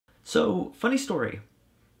So, funny story.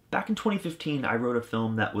 Back in 2015, I wrote a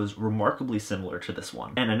film that was remarkably similar to this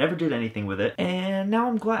one, and I never did anything with it, and now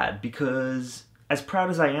I'm glad, because as proud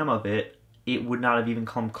as I am of it, it would not have even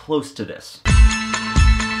come close to this.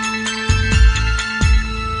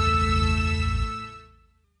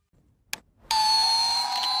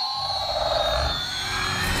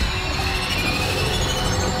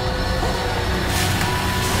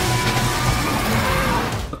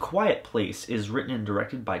 Quiet Place is written and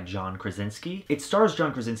directed by John Krasinski. It stars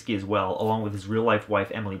John Krasinski as well, along with his real-life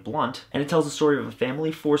wife Emily Blunt, and it tells the story of a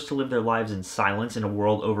family forced to live their lives in silence in a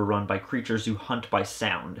world overrun by creatures who hunt by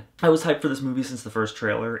sound. I was hyped for this movie since the first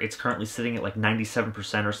trailer. It's currently sitting at like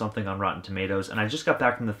 97% or something on Rotten Tomatoes, and I just got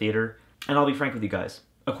back from the theater, and I'll be frank with you guys.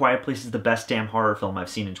 A Quiet Place is the best damn horror film I've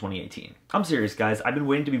seen in 2018. I'm serious, guys. I've been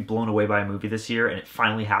waiting to be blown away by a movie this year, and it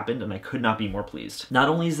finally happened, and I could not be more pleased. Not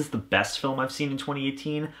only is this the best film I've seen in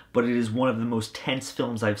 2018, but it is one of the most tense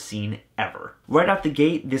films I've seen ever. Right out the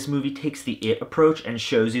gate, this movie takes the It approach and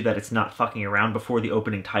shows you that it's not fucking around before the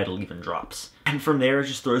opening title even drops. And from there, it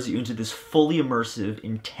just throws you into this fully immersive,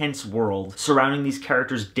 intense world surrounding these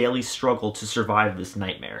characters' daily struggle to survive this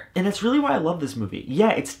nightmare. And that's really why I love this movie.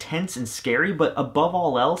 Yeah, it's tense and scary, but above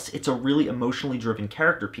all else, it's a really emotionally driven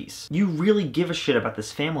character piece. You really give a shit about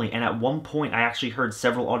this family, and at one point I actually heard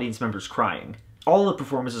several audience members crying. All the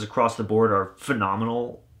performances across the board are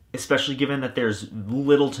phenomenal, especially given that there's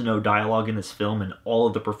little to no dialogue in this film and all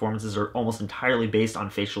of the performances are almost entirely based on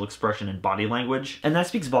facial expression and body language. And that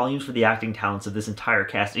speaks volumes for the acting talents of this entire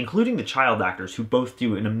cast, including the child actors who both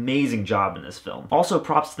do an amazing job in this film. Also,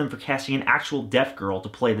 props to them for casting an actual deaf girl to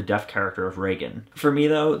play the deaf character of Reagan. For me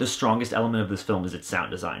though, the strongest element of this film is its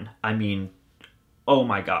sound design. I mean, oh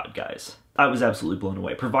my god, guys. I was absolutely blown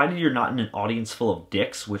away. Provided you're not in an audience full of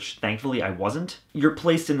dicks, which thankfully I wasn't, you're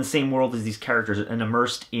placed in the same world as these characters and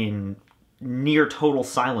immersed in near total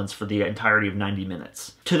silence for the entirety of 90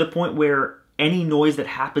 minutes. To the point where any noise that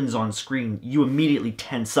happens on screen, you immediately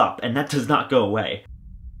tense up, and that does not go away.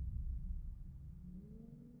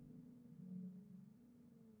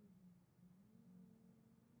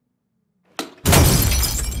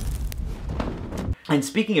 And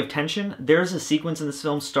speaking of tension, there's a sequence in this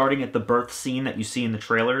film starting at the birth scene that you see in the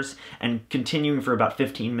trailers and continuing for about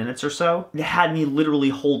 15 minutes or so. It had me literally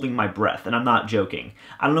holding my breath, and I'm not joking.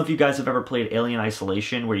 I don't know if you guys have ever played Alien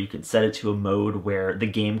Isolation, where you can set it to a mode where the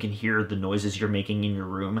game can hear the noises you're making in your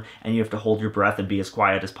room, and you have to hold your breath and be as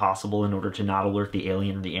quiet as possible in order to not alert the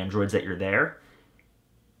alien or the androids that you're there.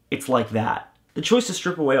 It's like that. The choice to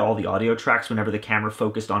strip away all the audio tracks whenever the camera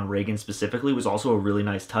focused on Reagan specifically was also a really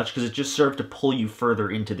nice touch because it just served to pull you further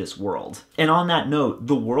into this world. And on that note,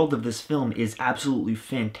 the world of this film is absolutely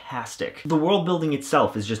fantastic. The world building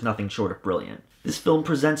itself is just nothing short of brilliant. This film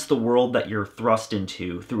presents the world that you're thrust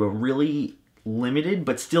into through a really limited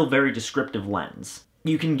but still very descriptive lens.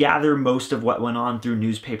 You can gather most of what went on through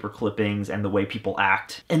newspaper clippings and the way people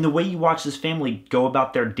act. And the way you watch this family go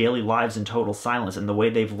about their daily lives in total silence and the way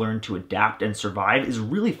they've learned to adapt and survive is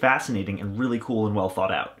really fascinating and really cool and well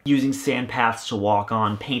thought out. Using sand paths to walk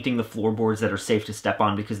on, painting the floorboards that are safe to step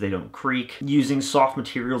on because they don't creak, using soft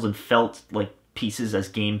materials and felt like pieces as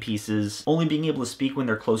game pieces, only being able to speak when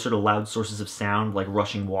they're closer to loud sources of sound like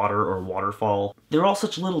rushing water or a waterfall. They're all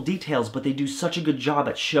such little details, but they do such a good job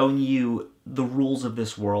at showing you the rules of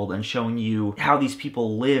this world and showing you how these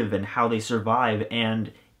people live and how they survive,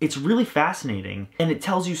 and it's really fascinating, and it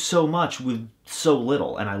tells you so much with so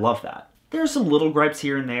little, and I love that. There are some little gripes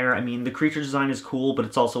here and there. I mean, the creature design is cool, but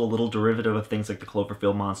it's also a little derivative of things like the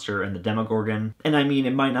Cloverfield monster and the Demogorgon. And I mean,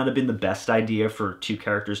 it might not have been the best idea for two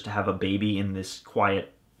characters to have a baby in this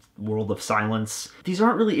quiet world of silence. These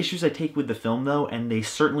aren't really issues I take with the film though, and they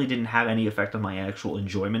certainly didn't have any effect on my actual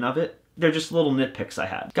enjoyment of it. They're just little nitpicks I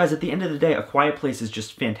had. Guys, at the end of the day, A Quiet Place is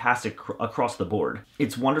just fantastic across the board.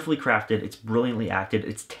 It's wonderfully crafted, it's brilliantly acted,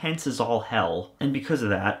 it's tense as all hell, and because of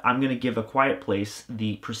that, I'm gonna give A Quiet Place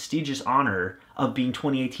the prestigious honor of being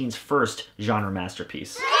 2018's first genre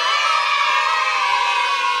masterpiece.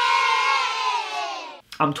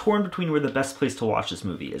 I'm torn between where the best place to watch this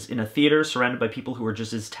movie is, in a theater surrounded by people who are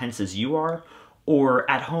just as tense as you are, or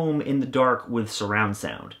at home in the dark with surround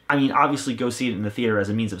sound. I mean, obviously go see it in the theater as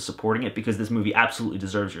a means of supporting it because this movie absolutely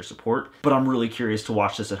deserves your support, but I'm really curious to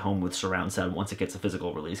watch this at home with surround sound once it gets a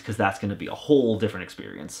physical release because that's going to be a whole different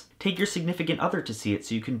experience. Take your significant other to see it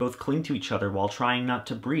so you can both cling to each other while trying not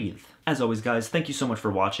to breathe. As always, guys, thank you so much for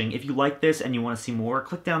watching. If you like this and you want to see more,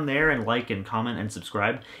 click down there and like and comment and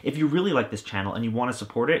subscribe. If you really like this channel and you want to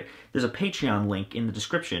support it, there's a Patreon link in the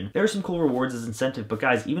description. There are some cool rewards as incentive, but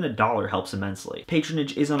guys, even $1 helps immensely.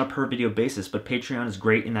 Patronage is on a per video basis, but Patreon is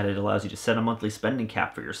great in that it allows you to set a monthly spending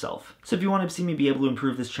cap for yourself. So if you want to see me be able to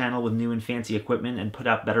improve this channel with new and fancy equipment and put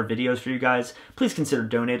out better videos for you guys, please consider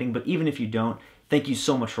donating, but even if you don't, thank you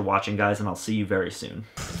so much for watching, guys, and I'll see you very soon.